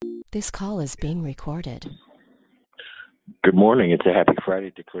This call is being recorded. Good morning. It's a happy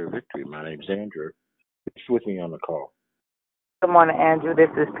Friday. Declare victory. My name's Andrew. Who's with me on the call? Good morning, Andrew. This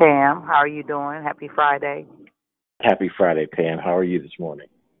is Pam. How are you doing? Happy Friday. Happy Friday, Pam. How are you this morning?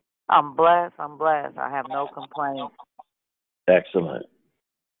 I'm blessed. I have no complaints. Excellent.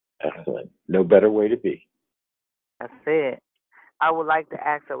 Excellent. No better way to be. That's it. I would like to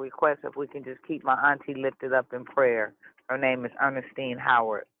ask a request if we can just keep my auntie lifted up in prayer. Her name is Ernestine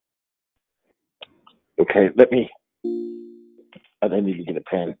Howard. Okay, I need to get a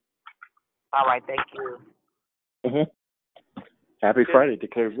pen. All right, thank you. Happy Friday.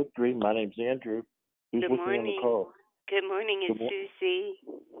 Declare victory. My name's Andrew. Who's Good with morning. me on the call? Good morning, it's Susie.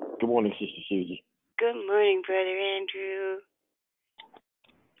 Good morning, Sister Susie. Good morning, Brother Andrew.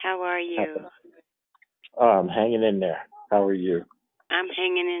 How are you? I'm hanging in there. How are you? I'm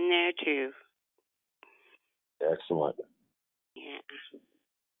hanging in there, too. Excellent. Yeah.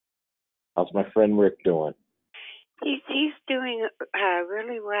 How's my friend Rick doing? He's doing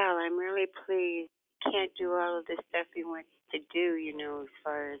really well. I'm really pleased. Can't do all of the stuff he wants to do, as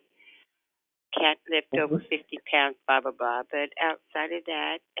far as can't lift over 50 pounds, blah, blah, blah. But outside of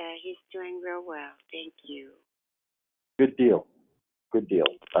that, he's doing real well. Thank you. Good deal. Good deal.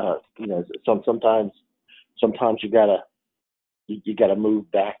 Sometimes you gotta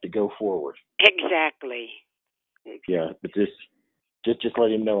move back to go forward. Exactly. Yeah, but just let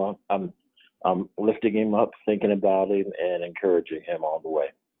him know I'm lifting him up, thinking about him, and encouraging him all the way.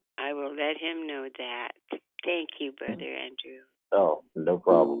 I will let him know that. Thank you, Brother Andrew. Oh, no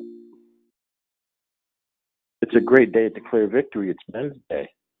problem. It's a great day to declare victory. It's Men's Day.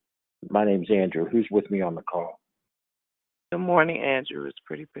 My name's Andrew. Who's with me on the call? Good morning, Andrew. It's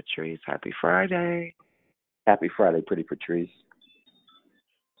Pretty Patrice. Happy Friday. Happy Friday, Pretty Patrice.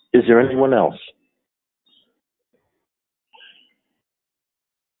 Is there anyone else?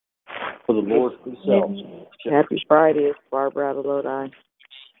 For the Lord himself. Happy Friday. It's Barbara out of Lodi.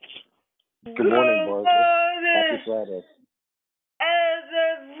 Good morning, Barbara. Happy Friday.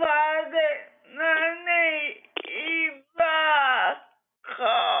 Happy Friday. My name is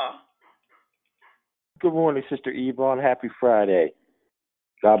Eva. Good morning, Sister Yvonne. Happy Friday.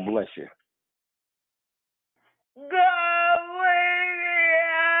 God bless you. God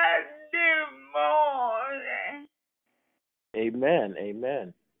willing, good morning. Amen.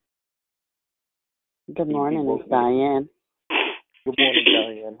 Amen. Good morning, it's Diane. Good morning,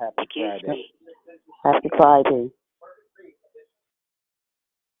 Diane. Happy Excuse Friday. me. Happy Friday.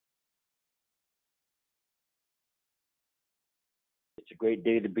 It's a great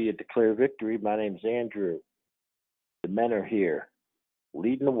day to be at Declare Victory. My name's Andrew. The men are here,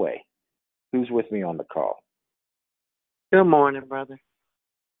 leading the way. Who's with me on the call? Good morning, brother.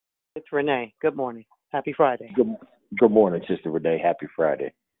 It's Renee. Good morning. Happy Friday. Good morning, Sister Renee. Happy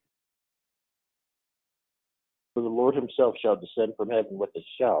Friday. For the Lord himself shall descend from heaven with a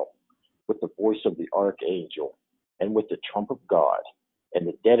shout, with the voice of the archangel, and with the trump of God, and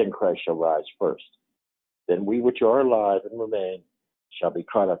the dead in Christ shall rise first. Then we which are alive and remain shall be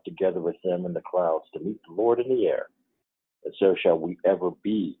caught up together with them in the clouds to meet the Lord in the air, and so shall we ever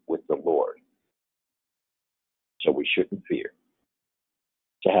be with the Lord. So we shouldn't fear.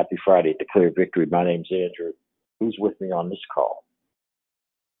 It's a happy Friday. Declare victory. My name's Andrew. Who's with me on this call?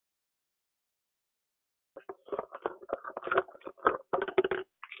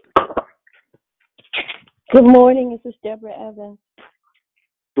 Good morning, this is Deborah Evans.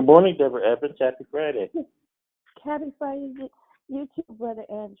 Good morning, Deborah Evans. Happy Friday. Happy Friday to you too, Brother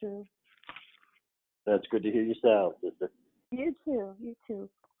Andrew. That's good to hear you sound, sister. You too.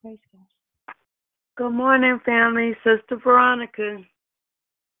 Praise God. Good morning, family. Sister Veronica.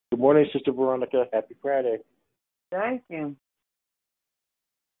 Good morning, Sister Veronica. Happy Friday. Thank you.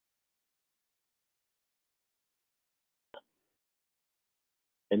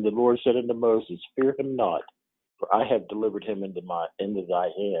 And the Lord said unto Moses, Fear him not, for I have delivered him into thy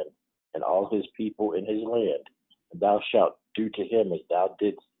hand, and all his people in his land. And thou shalt do to him as thou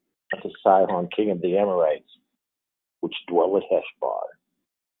didst unto Sihon, king of the Amorites, which dwell at Heshbon.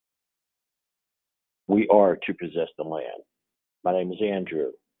 We are to possess the land. My name is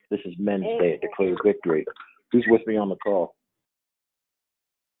Andrew. This is Men's Day at Declare Victory. Who's with me on the call?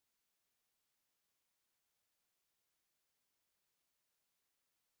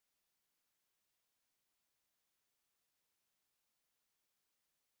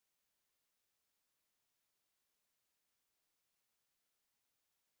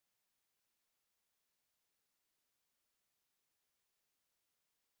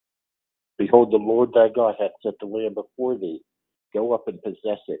 Behold, the Lord thy God hath set the land before thee. Go up and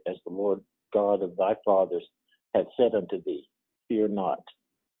possess it, as the Lord God of thy fathers hath said unto thee. Fear not.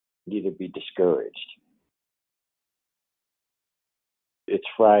 neither be discouraged. It's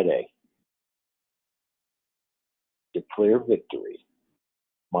Friday. Declare victory.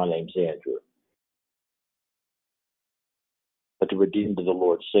 My name's Andrew. Let the redeemed of the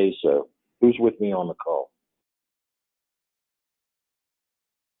Lord say so. Who's with me on the call?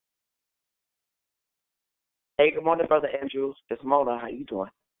 Hey, good morning, Brother Andrew. It's Mona. How you doing?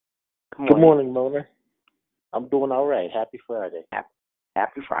 Good morning, Mona. I'm doing all right. Happy Friday.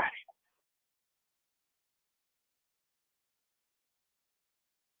 Happy Friday.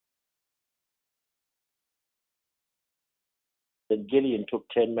 Then Gideon took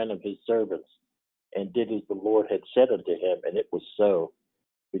 10 men of his servants and did as the Lord had said unto him, and it was so,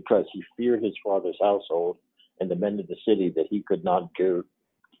 because he feared his father's household and the men of the city, that he could not go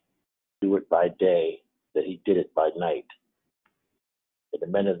do it by day, that he did it by night. And the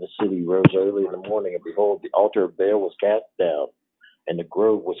men of the city rose early in the morning, and behold, the altar of Baal was cast down, and the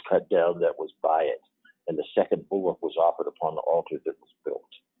grove was cut down that was by it, and the second bullock was offered upon the altar that was built.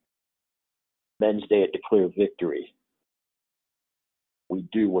 Men's Day at Declare Victory. We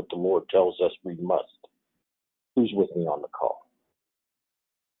do what the Lord tells us we must. Who's with me on the call?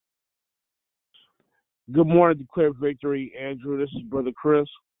 Good morning, Declare Victory, Andrew. This is Brother Chris.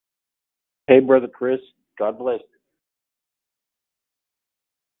 Hey, Brother Chris. God bless you.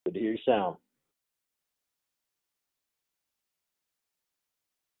 Good to hear your sound.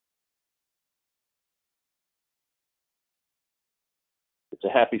 It's a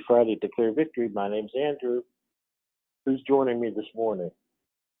happy Friday at Declare Victory. My name's Andrew. Who's joining me this morning?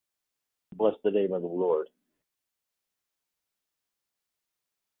 Bless the name of the Lord.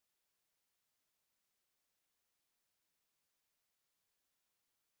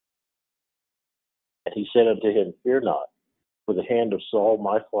 And he said unto him, Fear not, for the hand of Saul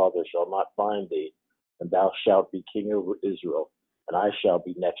my father shall not find thee, and thou shalt be king over Israel, and I shall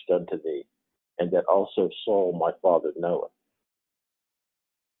be next unto thee, and that also Saul my father knoweth.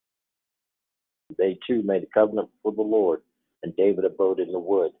 They two made a covenant for the Lord, and David abode in the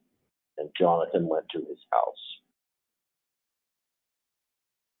wood, and Jonathan went to his house.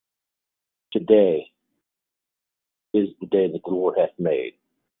 Today is the day that the Lord hath made.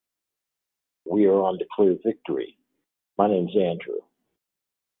 We are on Declare Victory. My name's Andrew.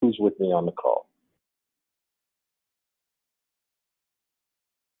 Who's with me on the call?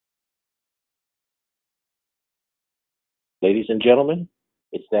 Ladies and gentlemen,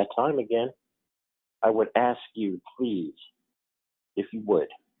 it's that time again. I would ask you, please, if you would,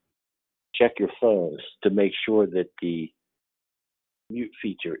 check your phones to make sure that the mute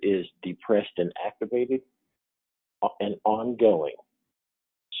feature is depressed and activated and ongoing,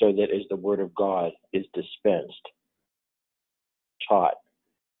 so that as the Word of God is dispensed, taught,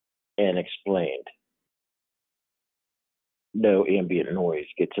 and explained, no ambient noise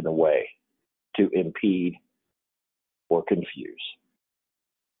gets in the way to impede or confuse.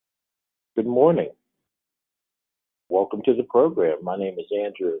 Good morning. Welcome to the program. My name is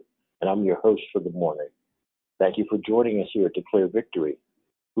Andrew, and I'm your host for the morning. Thank you for joining us here at Declare Victory.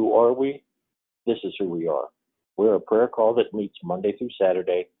 Who are we? This is who we are. We're a prayer call that meets Monday through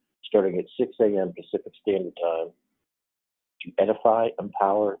Saturday, starting at 6 a.m. Pacific Standard Time, to edify,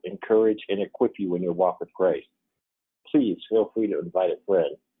 empower, encourage, and equip you in your walk with Christ. Please feel free to invite a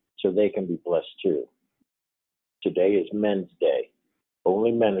friend so they can be blessed too. Today is Men's Day.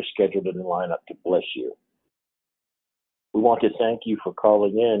 Only men are scheduled in the lineup to bless you. We want to thank you for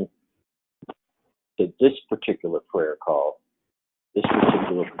calling in to this particular prayer call,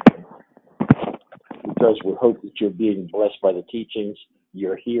 because we hope that you're being blessed by the teachings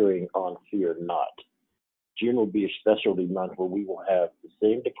you're hearing on Fear Not. June will be a specialty month where we will have the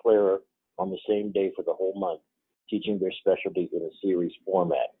same declarer on the same day for the whole month, teaching their specialties in a series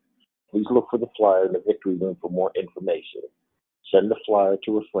format. Please look for the flyer in the Victory Room for more information. Send the flyer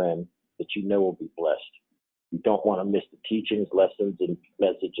to a friend that you know will be blessed. You don't want to miss the teachings, lessons, and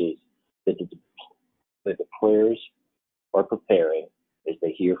messages that the declarers are preparing as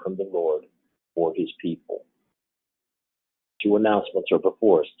they hear from the Lord for his people. Two announcements are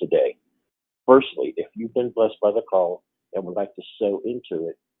before us today. Firstly, if you've been blessed by the call and would like to sow into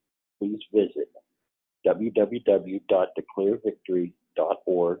it, please visit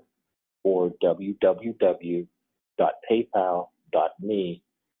www.declarevictory.org or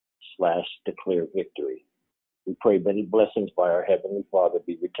www.paypal.me/declarevictory. We pray many blessings by our Heavenly Father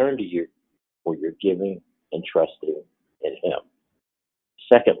be returned to you for your giving and trusting in him.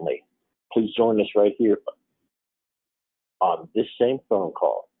 Secondly, please join us right here on this same phone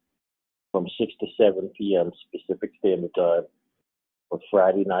call from 6 to 7 p.m. Pacific Standard Time for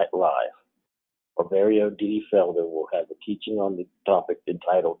Friday Night Live. Our very own Dee Felder will have a teaching on the topic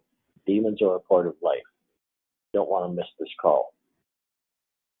entitled Demons are a part of life. Don't want to miss this call.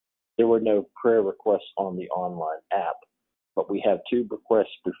 There were no prayer requests on the online app, but we have 2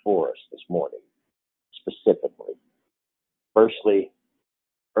 requests before us this morning, specifically. Firstly,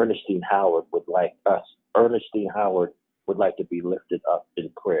 Ernestine Howard would like to be lifted up in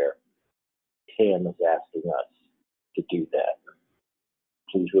prayer. Pam is asking us to do that.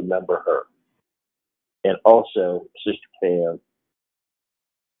 Please remember her. And also, Sister Pam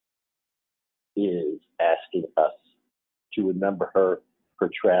is asking us to remember her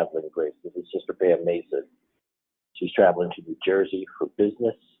traveling grace. This is Sister Pam Mason. She's traveling to New Jersey for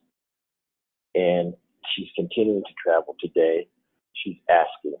business, and she's continuing to travel today. She's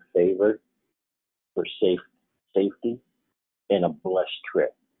asking favor for safety and a blessed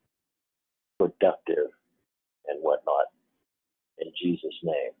trip, productive and whatnot. In Jesus'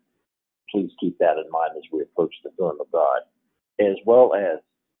 name, please keep that in mind as we approach the throne of God, as well as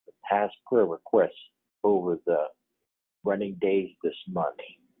the past prayer requests over the running days this month.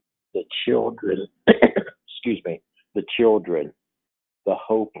 The children, the children, the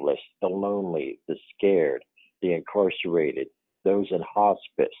hopeless, the lonely, the scared, the incarcerated, those in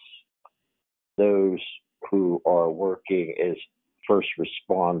hospice, those who are working as first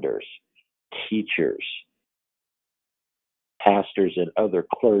responders, teachers, pastors, and other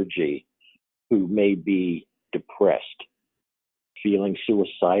clergy who may be depressed, feeling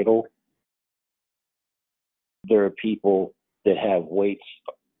suicidal. There are people that have weights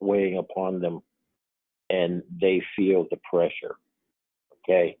weighing upon them and they feel the pressure,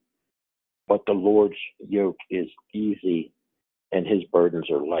 okay? But the Lord's yoke is easy and his burdens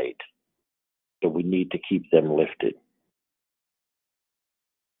are light. So we need to keep them lifted.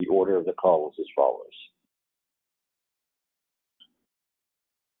 The order of the call is as follows.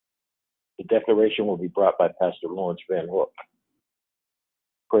 The declaration will be brought by Pastor Lawrence Van Hook.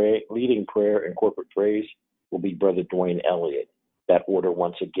 Leading prayer and corporate praise will be Brother Dwayne Elliott. That order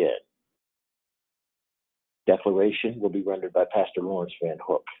once again. Declaration will be rendered by Pastor Lawrence Van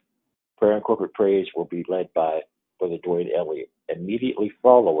Hook. Prayer and corporate praise will be led by Brother Dwayne Elliott. Immediately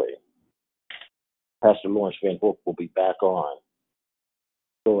following, Pastor Lawrence Van Hook will be back on,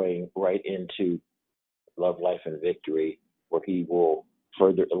 going right into Love, Life, and Victory, where he will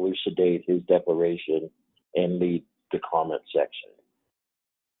further elucidate his declaration and lead the comment section.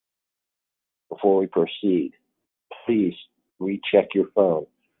 Before we proceed, please recheck your phone.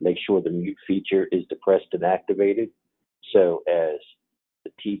 Make sure the mute feature is depressed and activated, so as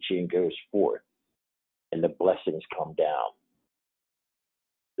the teaching goes forth and the blessings come down,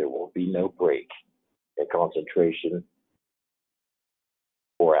 there will be no break in concentration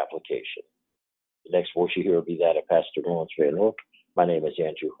or application. The next voice you hear will be that of Pastor Lawrence Van Hook. My name is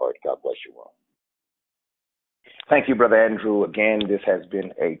Andrew Hart. God bless you all. Thank you, Brother Andrew. Again, this has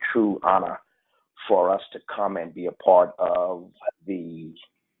been a true honor for us to come and be a part of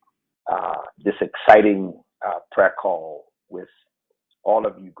this exciting prayer call with all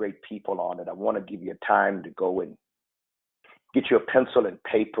of you great people on it. I want to give you time to go and get your pencil and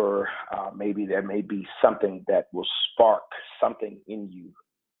paper. Maybe there may be something that will spark something in you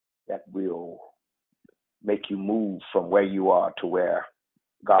that will make you move from where you are to where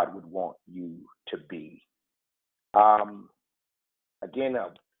God would want you to be. Again,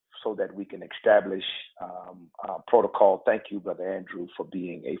 so that we can establish protocol, thank you, Brother Andrew, for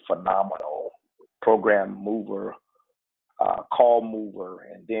being a phenomenal program mover, call mover,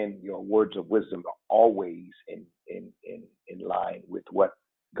 and then your words of wisdom are always in line with what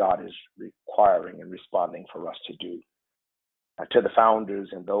God is requiring and responding for us to do. To the founders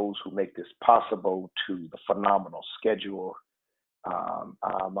and those who make this possible, to the phenomenal schedule.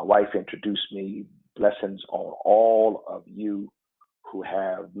 My wife introduced me. Blessings on all of you who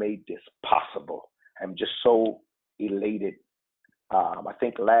have made this possible. I'm just so elated. I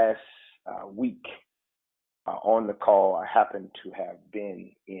think last week on the call, I happened to have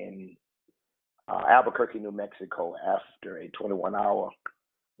been in Albuquerque, New Mexico, after a 21-hour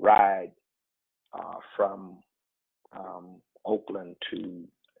ride from Oakland to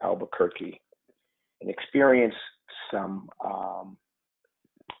Albuquerque, and experienced some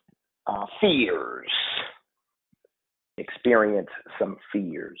fears.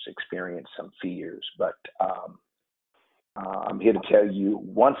 But I'm here to tell you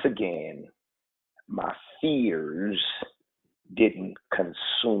once again, my fears didn't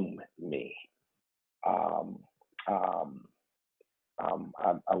consume me. I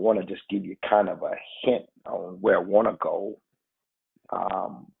want to just give you kind of a hint on where I want to go.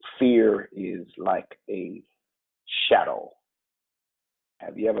 Fear is like a shadow.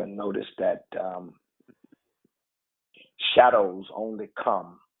 Have you ever noticed that shadows only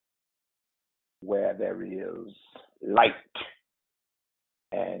come where there is light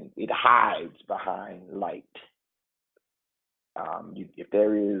and it hides behind light. If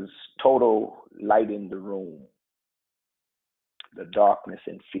there is total light in the room, the darkness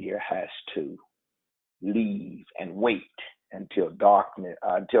and fear has to leave and wait until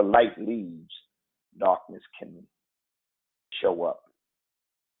light leaves. Darkness can show up,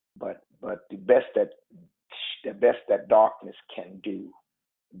 but the best that darkness can do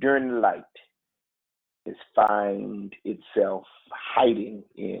during the light is find itself hiding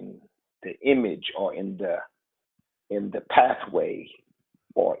in the image or in the pathway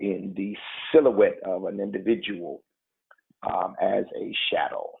or in the silhouette of an individual as a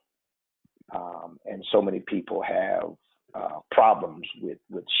shadow. And so many people have problems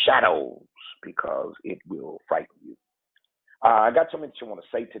with shadows because it will frighten you. I got something I want to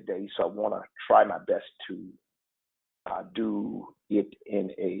say today, so I want to try my best to do it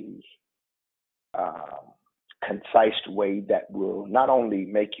in a concise way that will not only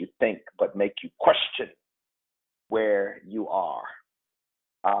make you think, but make you question where you are.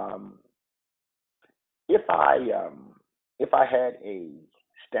 If I had a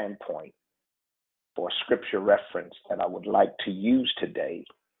standpoint for scripture reference that I would like to use today,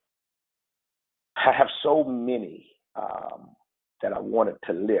 I have so many that I wanted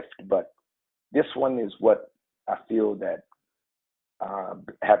to lift, but this one is what I feel that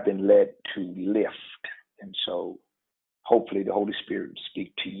have been led to lift. And so hopefully the Holy Spirit will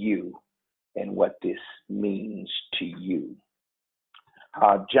speak to you and what this means to you.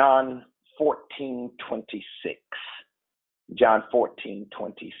 John 14:26. John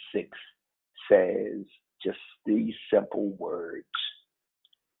 14:26 says just these simple words.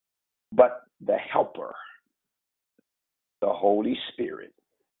 But the Helper, the Holy Spirit,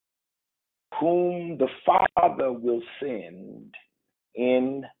 whom the Father will send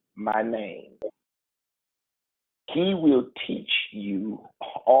in my name, he will teach you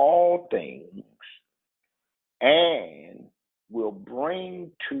all things and will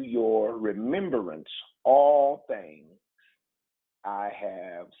bring to your remembrance all things I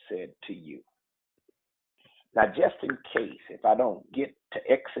have said to you. Now, just in case, if I don't get to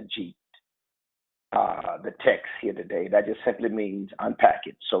exegete the text here today, that just simply means unpack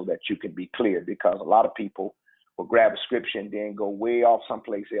it so that you can be clear, because a lot of people will grab a scripture and then go way off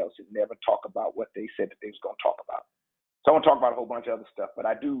someplace else and never talk about what they said that they was going to talk about. So I want to talk about a whole bunch of other stuff, but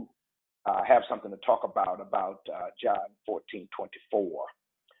I do have something to talk about John 14:24.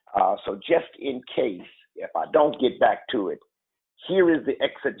 So just in case, if I don't get back to it, here is the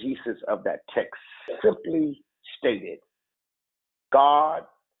exegesis of that text. Simply stated, God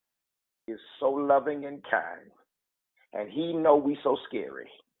is so loving and kind, and he know we so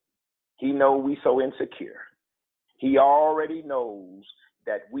scary. He know we so insecure. He already knows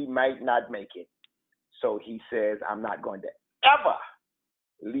that we might not make it. So he says, I'm not going to ever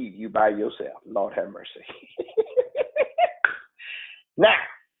leave you by yourself. Lord have mercy. Now,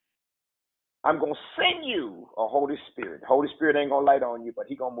 I'm going to send you a Holy Spirit. Holy Spirit ain't going to light on you, but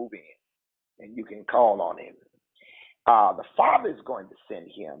he going to move in, and you can call on him. The Father is going to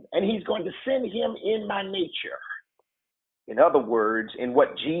send him, and he's going to send him in my nature. In other words, in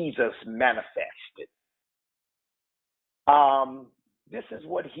what Jesus manifested. This is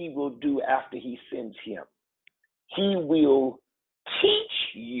what he will do after he sends him. He will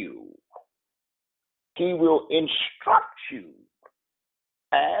teach you. He will instruct you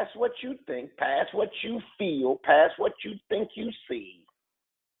past what you think, past what you feel, past what you think you see.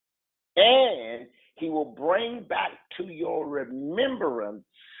 And he will bring back to your remembrance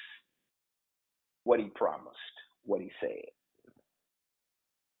what he promised, what he said.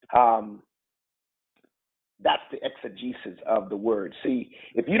 That's the exegesis of the word. See,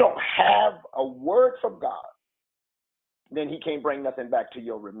 if you don't have a word from God, then he can't bring nothing back to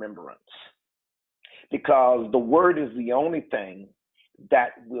your remembrance. Because the word is the only thing that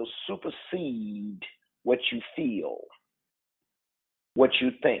will supersede what you feel, what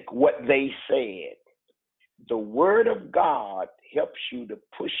you think, what they said. The word of God helps you to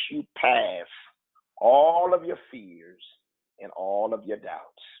push you past all of your fears and all of your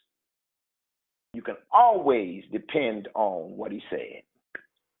doubts. You can always depend on what he said.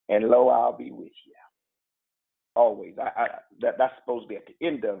 And lo, I'll be with you. Always. That's supposed to be at the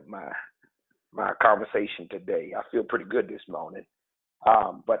end of my conversation today. I feel pretty good this morning.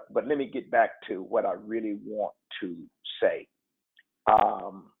 But let me get back to what I really want to say.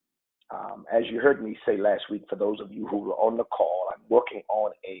 As you heard me say last week, for those of you who were on the call, I'm working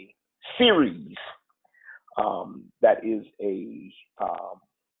on a series that is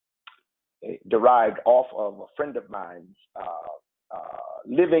derived off of a friend of mine's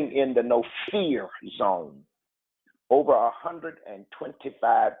living in the no fear zone. Over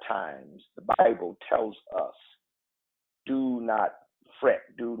 125 times, the Bible tells us, do not fret,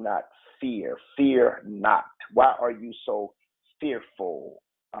 do not fear, fear not. Why are you so fearful?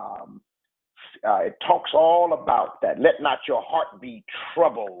 It talks all about that. Let not your heart be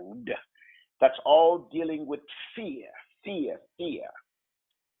troubled. That's all dealing with fear, fear, fear.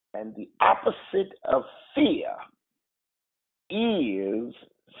 And the opposite of fear is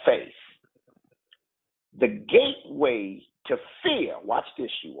faith. The gateway to fear, watch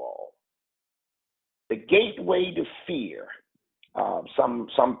this, you all. The gateway to fear, some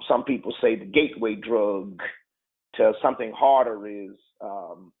people say the gateway drug to something harder is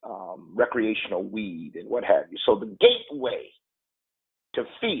recreational weed and what have you. So the gateway to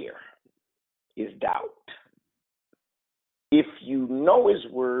fear is doubt. If you know his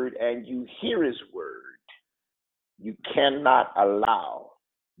word and you hear his word, you cannot allow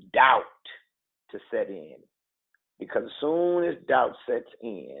doubt to set in. Because as soon as doubt sets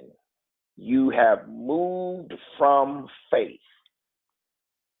in, you have moved from faith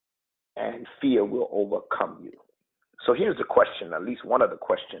and fear will overcome you. So here's the question, at least one of the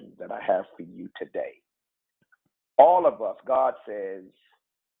questions that I have for you today. All of us, God says,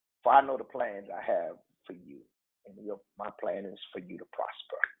 for I know the plans I have for you. And my plan is for you to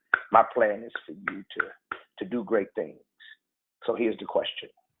prosper. My plan is for you to do great things. So here's the question.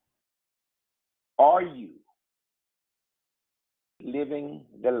 Are you living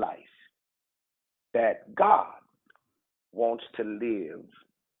the life that God wants to live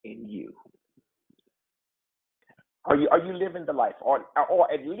in you? Are you living the life, or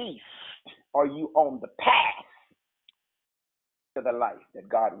at least are you on the path to the life that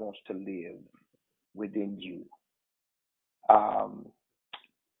God wants to live within you?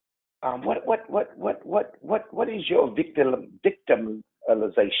 What is your victimization?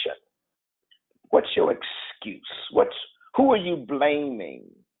 What's your excuse? Who are you blaming?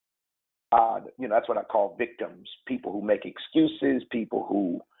 That's what I call victims. People who make excuses, people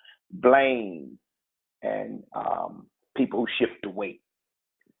who blame, and people who shift the weight.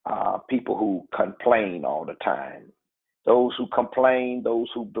 People who complain all the time. Those who complain,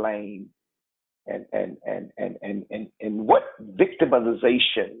 those who blame. And what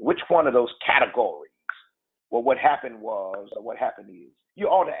victimization, which one of those categories? Well, what happened is, you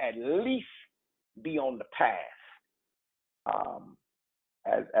ought to at least be on the path.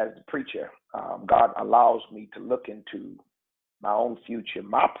 As the preacher, God allows me to look into my own future.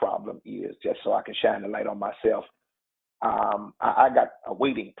 My problem is, just so I can shine the light on myself, I got a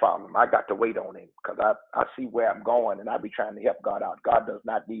waiting problem. I got to wait on him because I see where I'm going, and I be trying to help God out. God does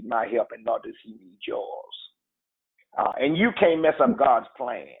not need my help, and nor does he need yours. And you can't mess up God's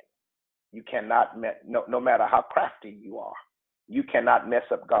plan. You cannot, no matter how crafty you are, you cannot mess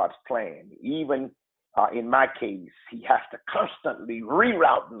up God's plan. Even in my case, he has to constantly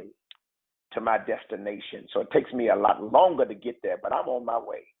reroute me to my destination. So it takes me a lot longer to get there, but I'm on my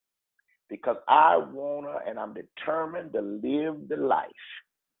way. Because I and I'm determined to live the life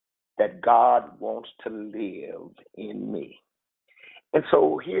that God wants to live in me. And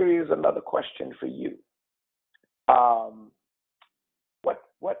so here is another question for you.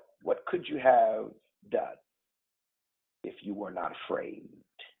 What could you have done if you were not afraid?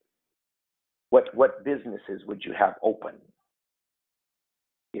 What businesses would you have opened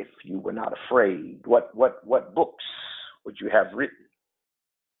if you were not afraid? What books would you have written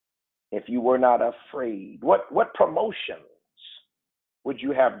if you were not afraid? What promotions would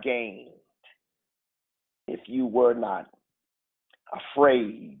you have gained if you were not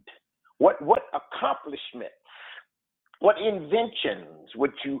afraid? What accomplishments, what inventions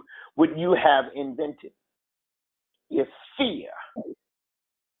would you have invented if fear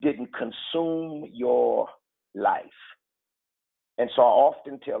didn't consume your life? And so I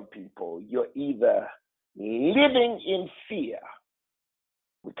often tell people, you're either living in fear.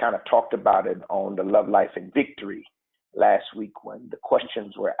 We kind of talked about it on the Love, Life, and Victory last week when the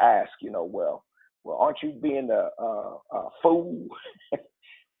questions were asked, well, aren't you being a fool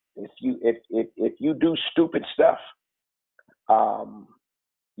if you do stupid stuff?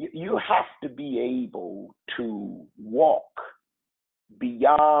 You have to be able to walk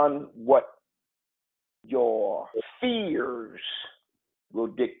beyond what your fears will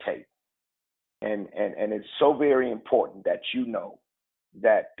dictate. And it's so very important that you know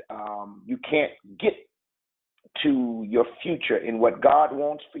that you can't get to your future in what God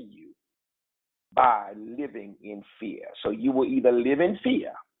wants for you by living in fear. So you will either live in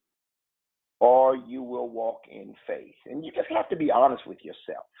fear or you will walk in faith. And you just have to be honest with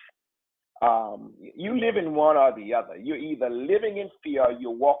yourself. You live in one or the other. You're either living in fear or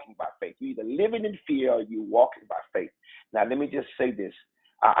you're walking by faith. You're either living in fear or you're walking by faith. Now, let me just say this.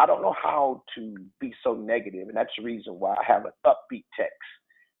 I don't know how to be so negative, and that's the reason why I have an upbeat text,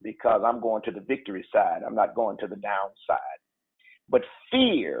 because I'm going to the victory side. I'm not going to the downside. But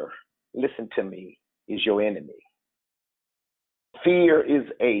fear, listen to me, is your enemy. Fear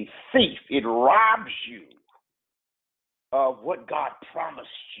is a thief. It robs you of what God promised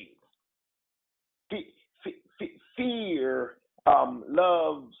you. Fear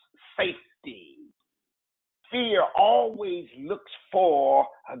loves safety. Fear always looks for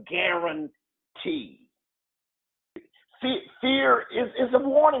a guarantee. Fear is a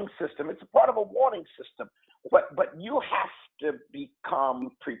warning system. It's a part of a warning system. But you have to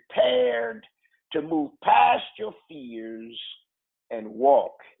become prepared to move past your fears and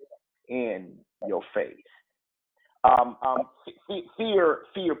walk in your faith.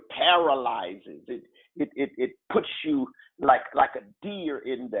 Fear paralyzes. It puts you like a deer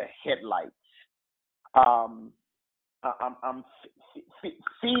in the headlights.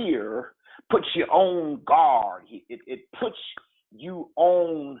 Fear puts you on guard. It puts you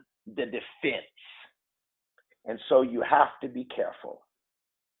on the defense. And so you have to be careful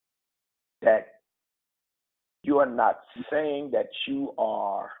that you are not saying that you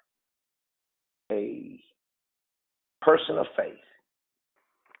are a person of faith,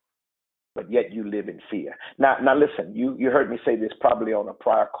 but yet you live in fear. Now listen, you heard me say this probably on a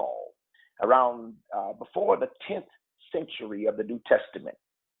prior call. Around before the 10th century of the New Testament,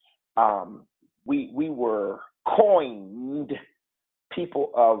 we were coined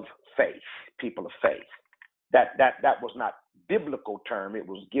people of faith. That was not biblical term. It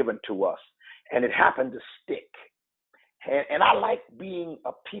was given to us, and it happened to stick. And I like being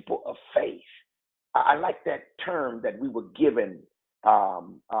a people of faith. I like that term that we were given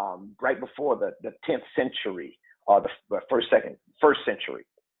right before the 10th century or the first century,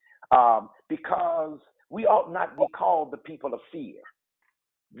 because we ought not be called the people of fear.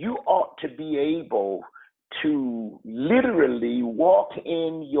 You ought to be able to literally walk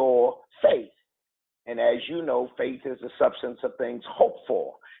in your faith. And as you know, faith is the substance of things hoped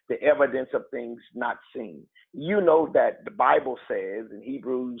for, the evidence of things not seen. You know that the Bible says in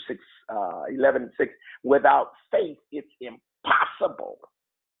Hebrews 11:6, without faith, it's impossible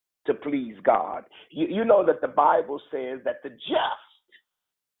to please God. You know that the Bible says that the just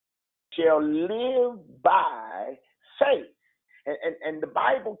shall live by faith. And the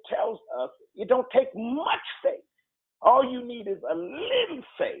Bible tells us it don't take much faith. All you need is a little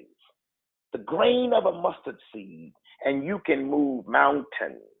faith, the grain of a mustard seed, and you can move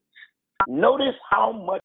mountains. Notice how much